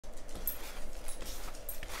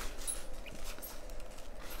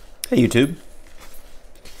Hey YouTube,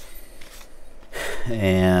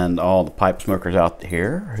 and all the pipe smokers out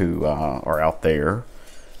here who are out there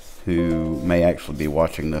who may actually be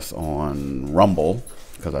watching this on Rumble,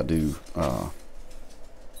 because I do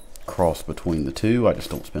cross between the two. I just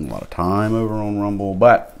don't spend a lot of time over on Rumble.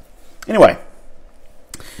 But anyway,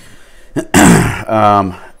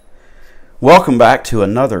 welcome back to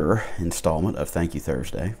another installment of Thank You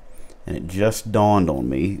Thursday. And it just dawned on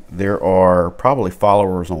me, there are probably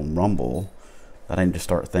followers on Rumble that I need to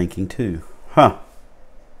start thanking too. I'll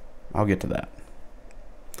get to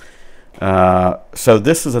that. So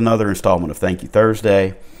this is another installment of Thank You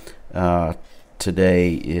Thursday.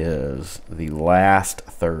 Today is the last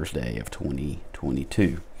Thursday of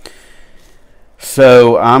 2022.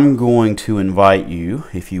 So I'm going to invite you,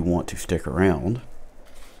 if you want to stick around,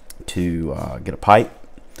 to get a pipe,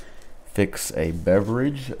 fix a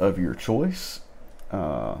beverage of your choice,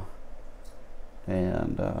 and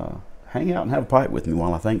hang out and have a pipe with me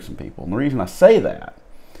while I thank some people. And the reason I say that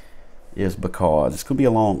is because it's going to be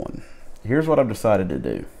a long one. Here's what I've decided to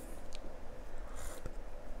do.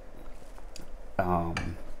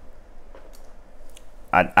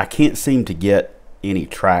 I can't seem to get any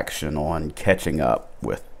traction on catching up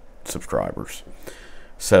with subscribers.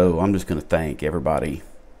 So I'm just going to thank everybody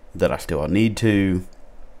that I still need to.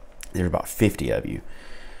 There's about 50 of you.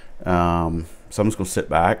 So I'm just going to sit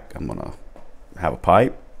back. I'm going to have a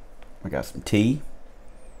pipe. I got some tea.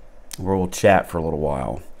 We'll chat for a little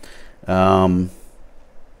while.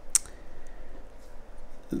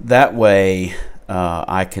 That way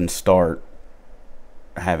I can start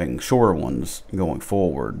having shorter ones going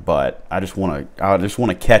forward, but I just want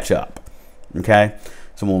to catch up. Okay?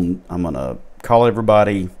 So I'm going to call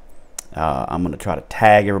everybody. I'm going to try to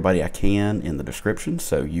tag everybody I can in the description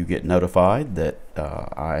so you get notified that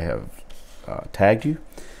I have tagged you.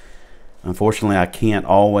 Unfortunately, I can't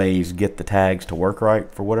always get the tags to work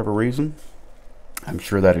right for whatever reason. I'm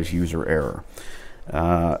sure that is user error.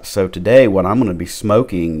 So today what I'm going to be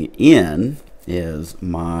smoking in is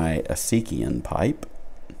my Essikian pipe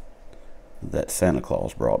that Santa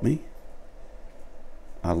Claus brought me.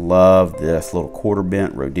 I love this little quarter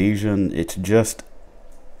bent Rhodesian. It's just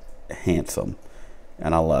handsome,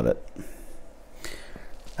 and I love it.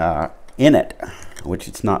 In it, which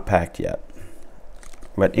it's not packed yet,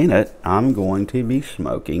 but in it I'm going to be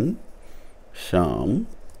smoking some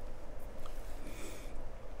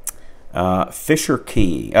Fisher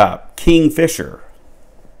King, Kingfisher,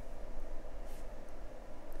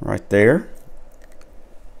 right there.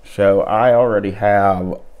 So I already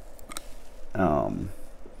have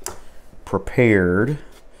prepared.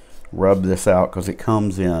 Rub this out because it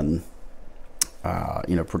comes in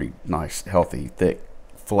pretty nice healthy thick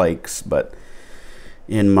flakes, but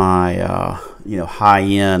in my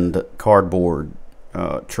high-end cardboard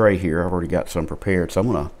tray here I've already got some prepared, so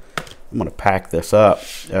I'm gonna pack this up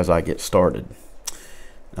as I get started.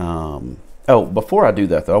 Before I do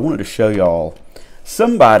that though, I wanted to show y'all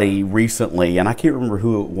somebody recently, and I can't remember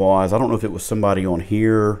who it was. I don't know if it was somebody on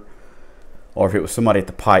here or if it was somebody at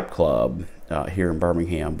the pipe club here in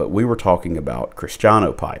Birmingham, but we were talking about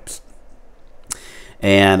Cristiano pipes,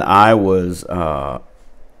 and I was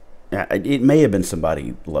it may have been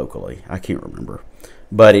somebody locally, I can't remember,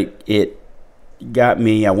 but it got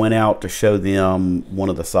me. I went out to show them one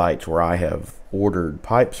of the sites where I have ordered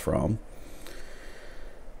pipes from,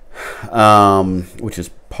 which is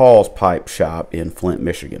Paul's Pipe Shop in Flint,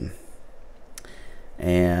 Michigan,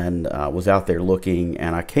 and was out there looking,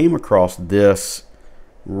 and I came across this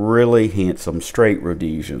really handsome straight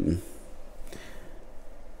Rhodesian,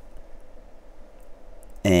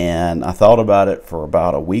 and I thought about it for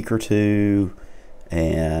about a week or two,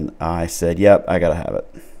 and I said, yep, I gotta have it.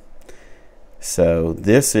 So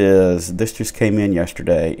this just came in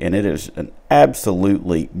yesterday, and it is an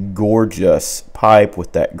absolutely gorgeous pipe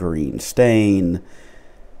with that green stain.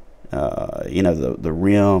 The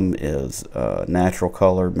rim is natural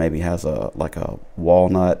color, maybe has like a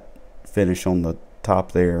walnut finish on the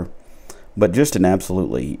top there, but just an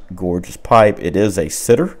absolutely gorgeous pipe. It is a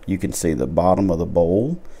sitter. You can see the bottom of the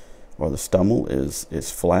bowl or the stummel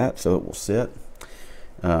is flat, so it will sit.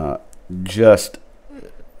 Just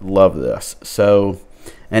love this. So,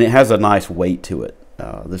 and it has a nice weight to it.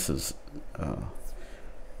 This is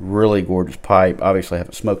really gorgeous pipe. Obviously I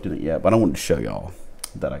haven't smoked in it yet, but I wanted to show y'all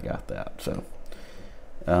that I got that. So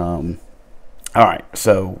all right,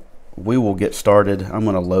 so we will get started. I'm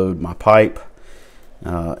going to load my pipe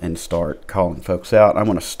and start calling folks out. I'm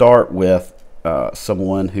going to start with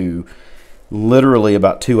someone who literally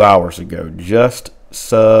about 2 hours ago just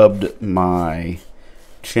subbed my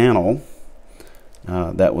channel.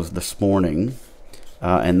 That was this morning.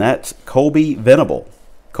 And that's Colby Venable.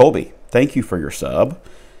 Colby, thank you for your sub.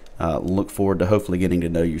 Look forward to hopefully getting to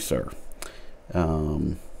know you, sir.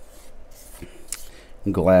 I'm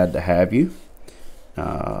glad to have you.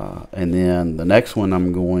 And then the next one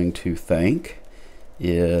I'm going to thank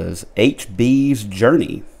is HB's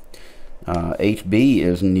Journey. HB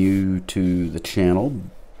is new to the channel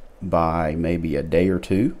by maybe a day or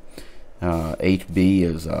two. HB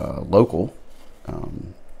is local.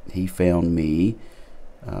 He found me.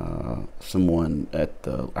 Someone at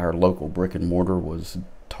our local brick and mortar was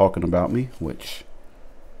talking about me, which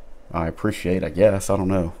I appreciate, I guess. I don't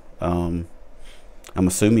know. I'm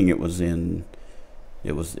assuming it was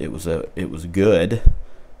good.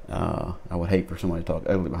 I would hate for somebody to talk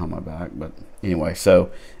ugly behind my back, but anyway.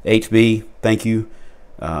 So HB, thank you.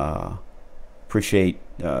 Appreciate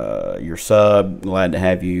your sub. Glad to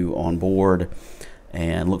have you on board,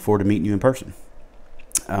 and look forward to meeting you in person.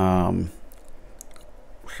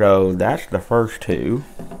 So that's the first two.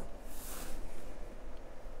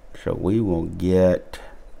 So we will get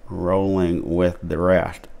rolling with the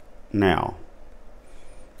rest. Now,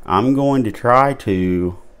 I'm going to try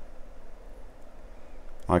to,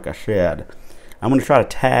 like I said, I'm going to try to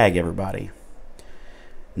tag everybody.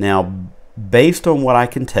 Now, based on what I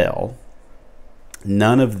can tell,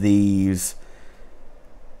 none of these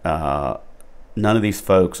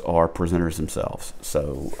folks are presenters themselves,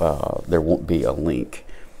 so there won't be a link.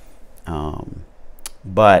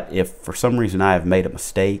 But if for some reason I have made a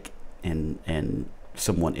mistake and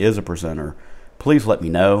someone is a presenter, please let me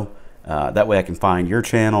know. That way I can find your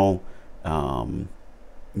channel, and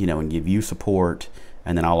give you support.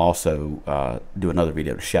 And then I'll also do another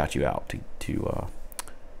video to shout you out to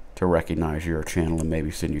recognize your channel and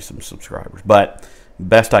maybe send you some subscribers. But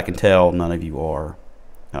best I can tell, none of you are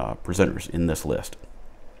presenters in this list.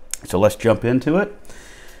 So let's jump into it.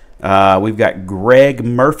 We've got Greg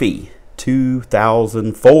Murphy,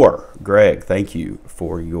 2004. Greg, thank you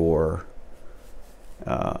for your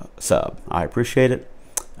sub. I appreciate it.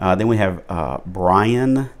 Then we have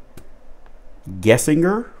Brian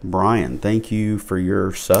Gesinger. Brian, thank you for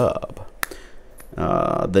your sub.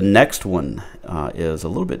 The next one is a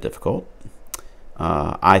little bit difficult.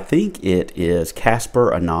 I think it is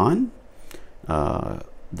Casper Anon.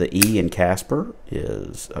 The E in Casper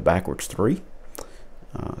is a backwards 3.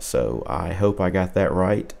 So I hope I got that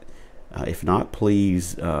right. If not,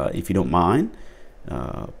 please, if you don't mind,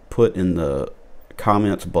 put in the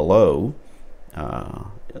comments below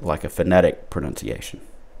like a phonetic pronunciation.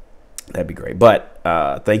 That'd be great. But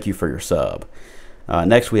thank you for your sub.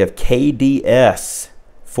 Next we have KDS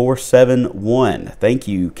 471. Thank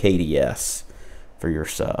you, KDS, for your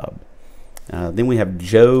sub. Then we have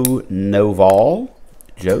Joe Noval.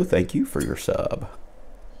 Joe, thank you for your sub.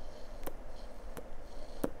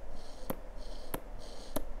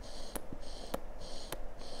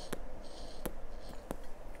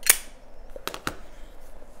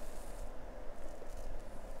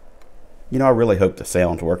 I really hope the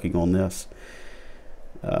sound's working on this.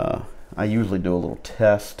 I usually do a little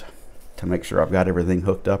test to make sure I've got everything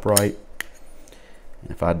hooked up right.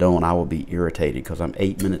 And if I don't, I will be irritated because I'm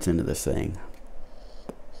 8 minutes into this thing.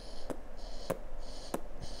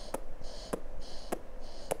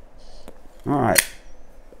 All right.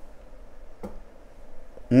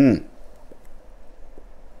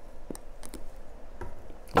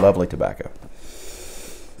 Lovely tobacco.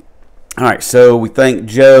 All right, so we thank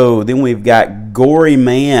Joe. Then we've got Gory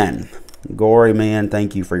Man. Gory Man,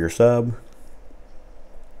 thank you for your sub.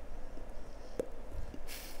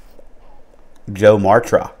 Joe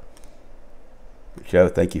Martra. Joe,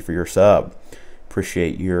 thank you for your sub.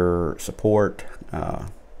 Appreciate your support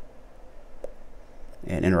and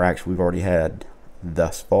interaction we've already had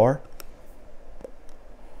thus far.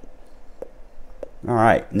 All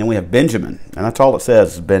right, and then we have Benjamin, and that's all it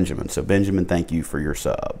says is Benjamin. So Benjamin, thank you for your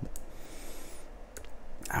sub.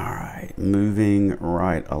 All right, moving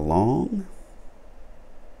right along.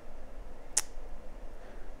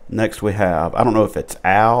 Next we have, I don't know if it's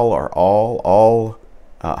Al or all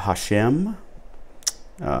Hashem.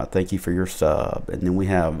 Thank you for your sub. And then we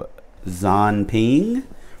have Zan Ping.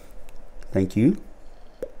 Thank you.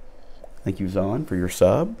 Thank you, Zan, for your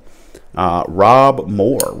sub. Rob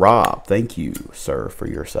Moore. Rob, thank you, sir, for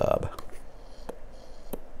your sub.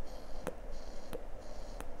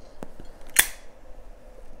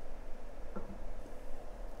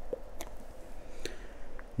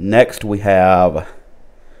 Next we have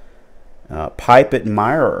Pipe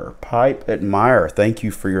Admirer. Pipe Admirer, thank you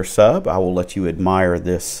for your sub. I will let you admire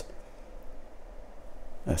this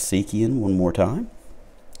Asikian one more time.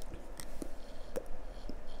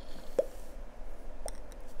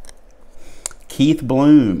 Keith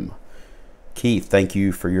Bloom. Keith, thank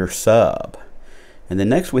you for your sub. And then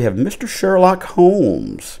next we have Mr. Sherlock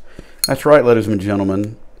Holmes. That's right, ladies and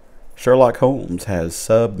gentlemen. Sherlock Holmes has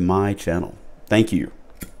subbed my channel. Thank you,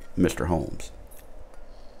 Mr. Holmes.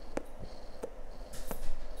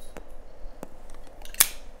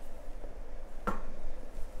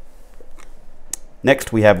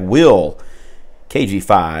 Next we have Will,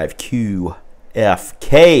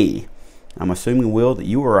 KG5QFK. I'm assuming, Will, that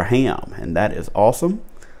you are a ham, and that is awesome.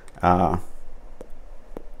 I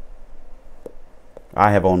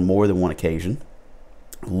have on more than one occasion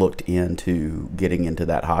looked into getting into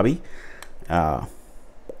that hobby. And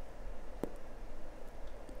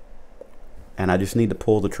I just need to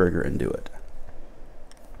pull the trigger and do it.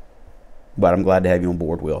 But I'm glad to have you on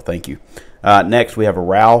board, Will. Thank you. Next, we have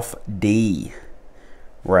Ralph D.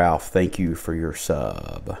 Ralph, thank you for your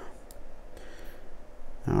sub.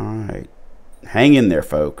 All right. Hang in there,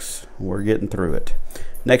 folks. We're getting through it.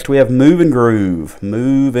 Next, we have Move and Groove.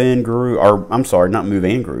 Move and Groove. Or, I'm sorry, not Move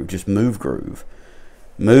and Groove, just Move Groove.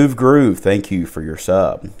 Move Groove, thank you for your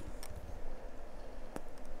sub.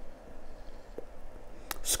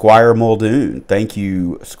 Squire Muldoon, thank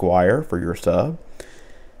you, Squire, for your sub.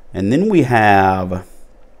 And then we have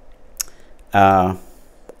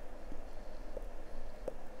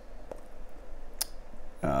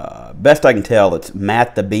best I can tell, it's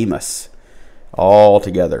Matt the Bemis. All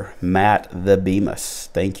together, Matt the Bemis,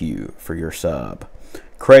 thank you for your sub.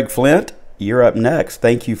 Craig Flint, you're up next.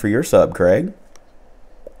 Thank you for your sub, Craig.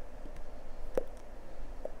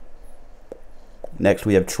 Next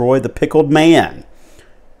we have Troy the Pickled Man.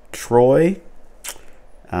 Troy,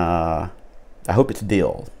 I hope it's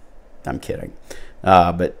dill. I'm kidding.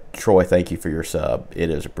 But Troy, thank you for your sub. It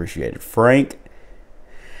is appreciated. Frank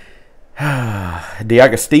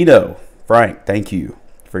D'Agostino. Frank, thank you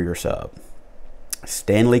for your sub.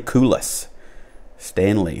 Stanley Koulis.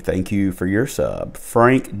 Stanley, thank you for your sub.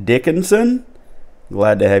 Frank Dickinson.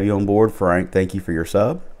 Glad to have you on board, Frank. Thank you for your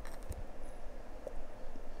sub.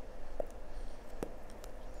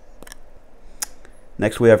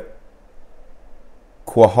 Next we have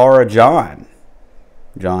Quahara John.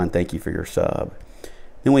 John, thank you for your sub.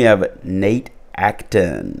 Then we have Nate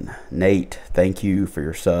Acton. Nate, thank you for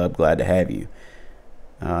your sub. Glad to have you.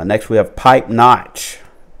 Next we have Pipe Notch.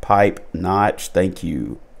 Pipe Notch, thank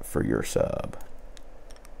you for your sub.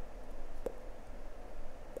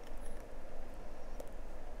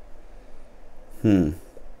 Okay.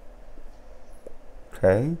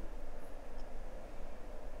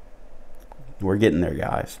 We're getting there,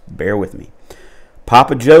 guys. Bear with me.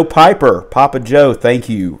 Papa Joe Piper. Papa Joe, thank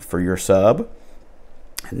you for your sub.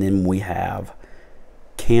 And then we have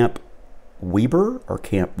Camp Weber or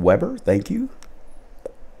Camp Weber. Thank you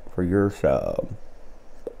for your sub.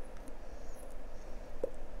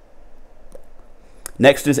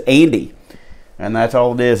 Next is Andy. And that's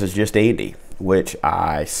all it is just Andy, which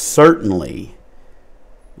I certainly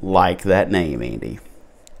like that name, Andy.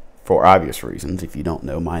 For obvious reasons. If you don't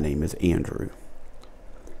know, my name is Andrew.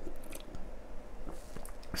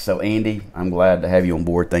 So, Andy, I'm glad to have you on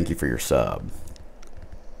board. Thank you for your sub.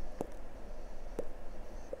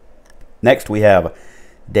 Next, we have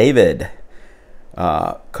David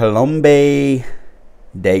Coulombe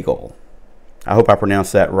Daigle. I hope I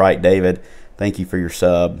pronounced that right, David. Thank you for your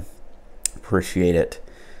sub. Appreciate it.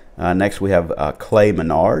 Next, we have Clay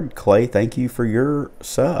Maynard. Clay, thank you for your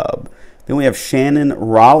sub. Then we have Shannon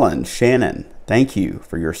Rollins. Shannon, thank you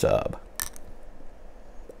for your sub.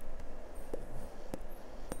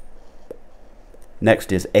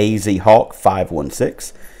 Next is AZ Hawk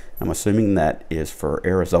 516. I'm assuming that is for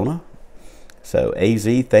Arizona. So AZ,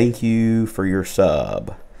 thank you for your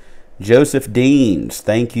sub. Joseph Deans,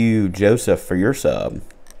 thank you, Joseph, for your sub.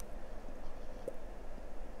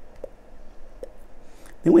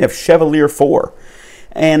 Then we have Chevalier 4.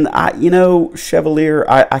 And, Chevalier,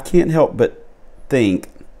 I can't help but think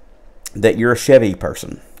that you're a Chevy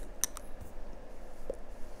person.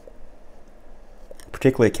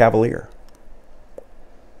 Particularly a Cavalier.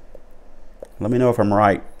 Let me know if I'm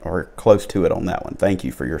right or close to it on that one. Thank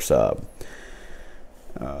you for your sub.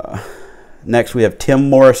 Next, we have Tim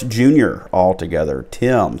Morris Jr. all together.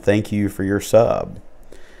 Tim, thank you for your sub.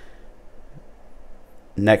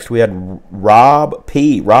 Next, we had Rob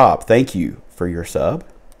P. Rob, thank you for your sub.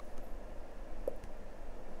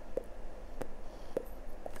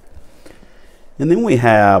 And then we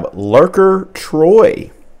have Lurker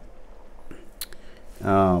Troy.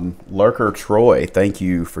 Lurker Troy, thank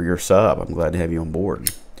you for your sub. I'm glad to have you on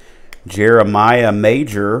board. Jeremiah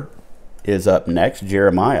Major is up next.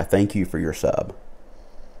 Jeremiah, thank you for your sub.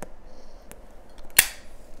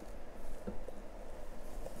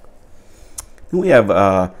 Then we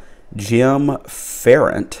have Jim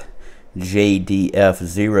Farrant,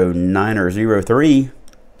 JDF0903.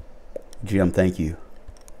 Jim, thank you.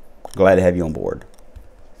 Glad to have you on board.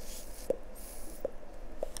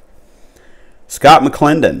 Scott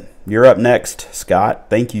McClendon, you're up next. Scott,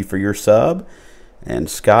 thank you for your sub. And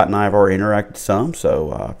Scott and I have already interacted some,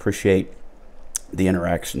 so appreciate the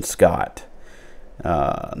interaction, Scott.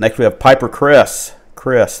 Next we have Piper Chris.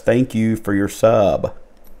 Chris, thank you for your sub.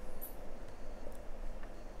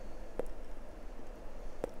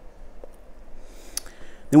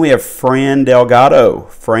 Then we have Fran Delgado.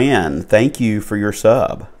 Fran, thank you for your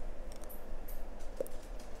sub.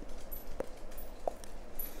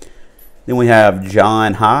 Then we have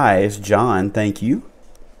John Highs. John, thank you.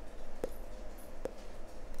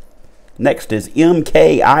 Next is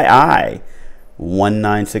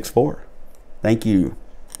MKII1964. Thank you,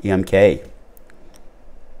 MK.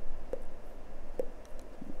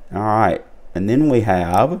 All right, and then we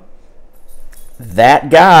have that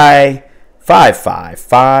guy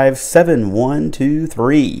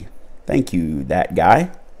 5557123. Thank you, that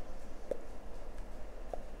guy.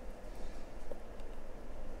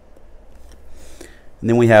 And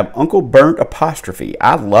then we have Uncle Burnt Apostrophe.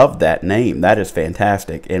 I love that name. That is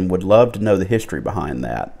fantastic, and would love to know the history behind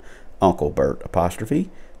that. Uncle Burnt Apostrophe.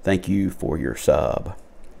 Thank you for your sub.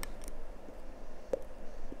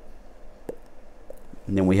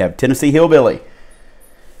 And then we have Tennessee Hillbilly.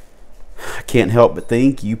 I can't help but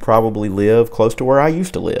think you probably live close to where I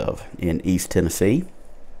used to live in East Tennessee.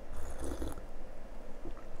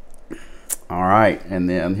 All right, and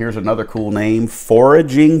then here's another cool name,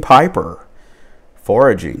 Foraging Piper.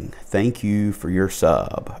 Foraging, thank you for your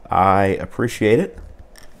sub. I appreciate it.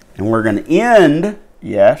 And we're going to end,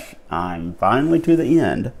 yes, I'm finally to the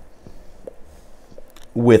end,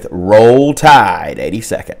 with Roll Tide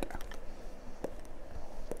 82nd.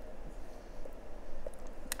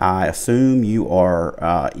 I assume you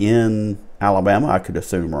are in Alabama. I could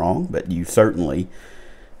assume wrong, but you certainly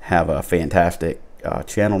have a fantastic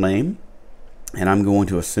channel name. And I'm going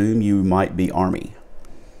to assume you might be Army.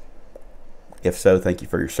 If so, thank you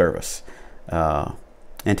for your service. And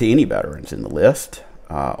to any veterans in the list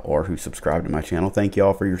or who subscribe to my channel, thank you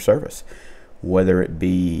all for your service. Whether it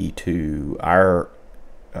be to our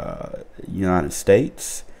United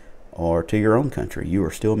States or to your own country, you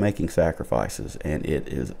are still making sacrifices, and it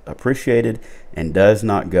is appreciated and does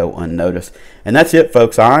not go unnoticed. And that's it,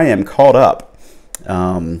 folks. I am caught up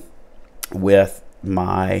with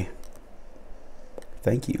my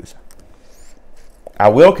thank yous. I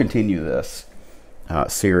will continue this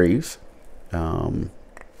series, and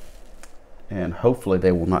hopefully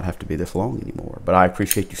they will not have to be this long anymore. But I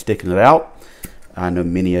appreciate you sticking it out. I know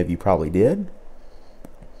many of you probably did.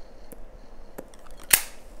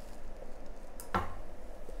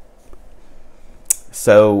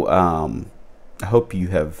 So I hope you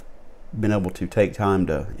have been able to take time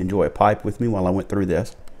to enjoy a pipe with me while I went through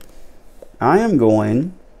this. I am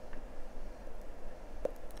going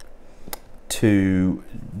to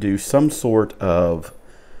do some sort of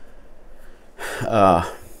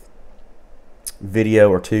video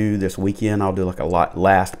or two this weekend. I'll do like a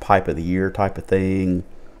last pipe of the year type of thing,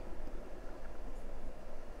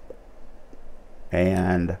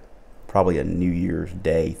 and probably a New Year's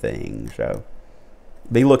Day thing. So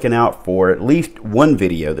be looking out for at least one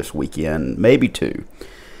video this weekend, maybe two.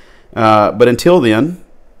 But until then,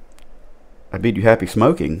 I bid you happy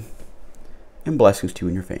smoking and blessings to you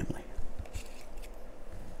and your family.